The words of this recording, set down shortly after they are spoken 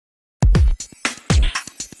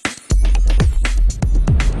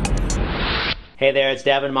Hey there, it's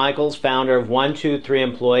Devin Michaels, founder of 123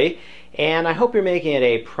 Employee, and I hope you're making it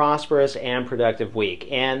a prosperous and productive week.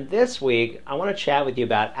 And this week, I want to chat with you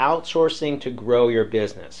about outsourcing to grow your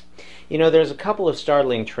business. You know, there's a couple of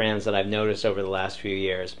startling trends that I've noticed over the last few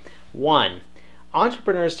years. One,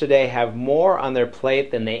 entrepreneurs today have more on their plate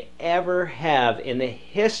than they ever have in the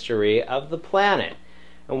history of the planet.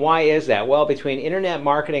 And why is that? Well, between internet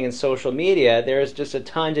marketing and social media, there's just a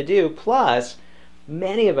ton to do. Plus,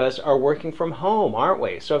 many of us are working from home, aren't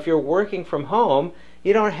we? So if you're working from home,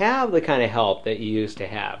 you don't have the kind of help that you used to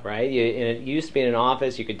have, right? It used to be in an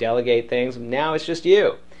office, you could delegate things. Now it's just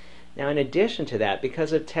you. Now, in addition to that,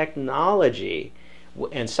 because of technology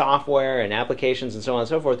and software and applications and so on and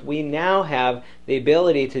so forth, we now have the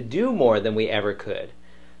ability to do more than we ever could.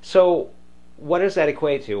 So what does that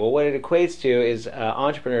equate to? Well, what it equates to is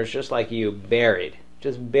entrepreneurs just like you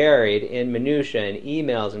just buried in minutia and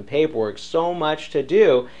emails and paperwork, so much to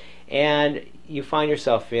do, and you find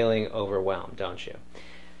yourself feeling overwhelmed, don't you?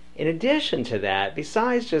 In addition to that,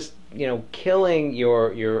 besides just killing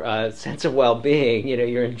your sense of well-being,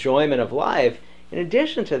 your enjoyment of life, in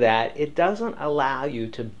addition to that, it doesn't allow you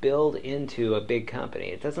to build into a big company.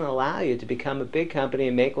 It doesn't allow you to become a big company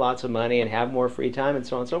and make lots of money and have more free time and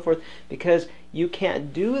so on and so forth, because you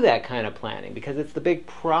can't do that kind of planning, because it's the big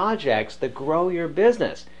projects that grow your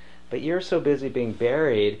business. But you're so busy being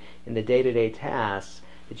buried in the day-to-day tasks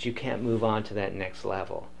that you can't move on to that next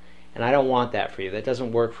level. And I don't want that for you. That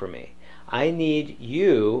doesn't work for me. I need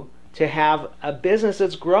you to have a business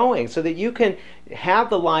that's growing so that you can have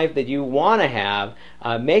the life that you want to have,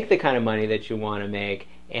 make the kind of money that you want to make,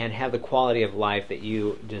 and have the quality of life that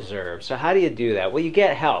you deserve. So how do you do that? Well, you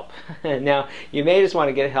get help. Now, you may just want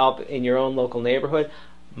to get help in your own local neighborhood.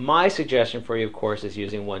 My suggestion for you, of course, is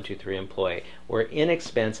using 123 Employee. We're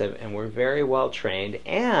inexpensive and we're very well trained,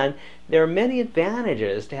 and there are many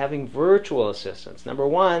advantages to having virtual assistants. Number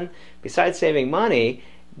one, besides saving money,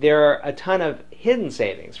 there are a ton of hidden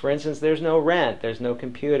savings. For instance, there's no rent, there's no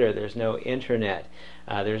computer, there's no internet,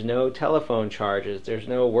 there's no telephone charges, there's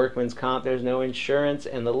no workman's comp, there's no insurance,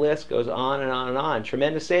 and the list goes on and on and on.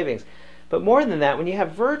 Tremendous savings. But more than that, when you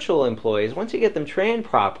have virtual employees, once you get them trained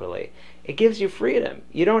properly, it gives you freedom.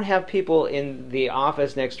 You don't have people in the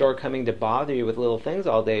office next door coming to bother you with little things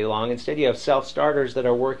all day long. Instead, you have self-starters that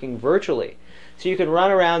are working virtually. So you can run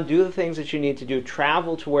around, do the things that you need to do,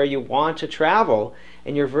 travel to where you want to travel,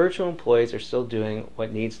 and your virtual employees are still doing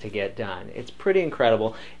what needs to get done. It's pretty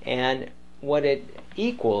incredible, and what it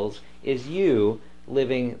equals is you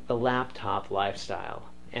living the laptop lifestyle.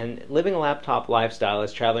 And living a laptop lifestyle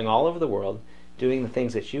is traveling all over the world, doing the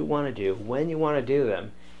things that you want to do when you want to do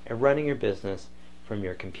them, and running your business from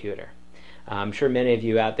your computer. I'm sure many of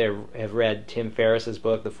you out there have read Tim Ferriss's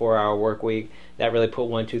book, The 4-Hour Work Week. That really put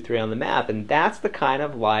 123 on the map, and that's the kind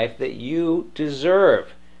of life that you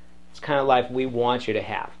deserve. It's the kind of life we want you to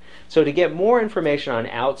have. So to get more information on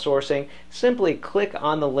outsourcing, simply click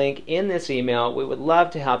on the link in this email. We would love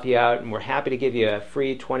to help you out, and we're happy to give you a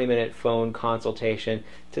free 20-minute phone consultation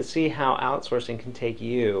to see how outsourcing can take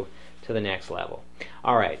you to the next level.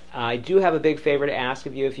 All right, I do have a big favor to ask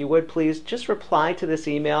of you. If you would please just reply to this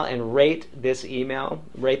email and rate this email,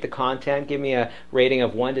 rate the content. Give me a rating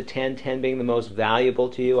of 1 to 10, 10 being the most valuable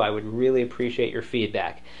to you. I would really appreciate your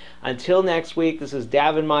feedback. Until next week, this is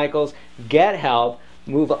Devin Michaels. Get help,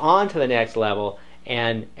 move on to the next level,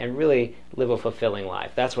 and really live a fulfilling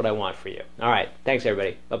life. That's what I want for you. All right, thanks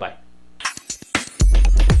everybody. Bye-bye.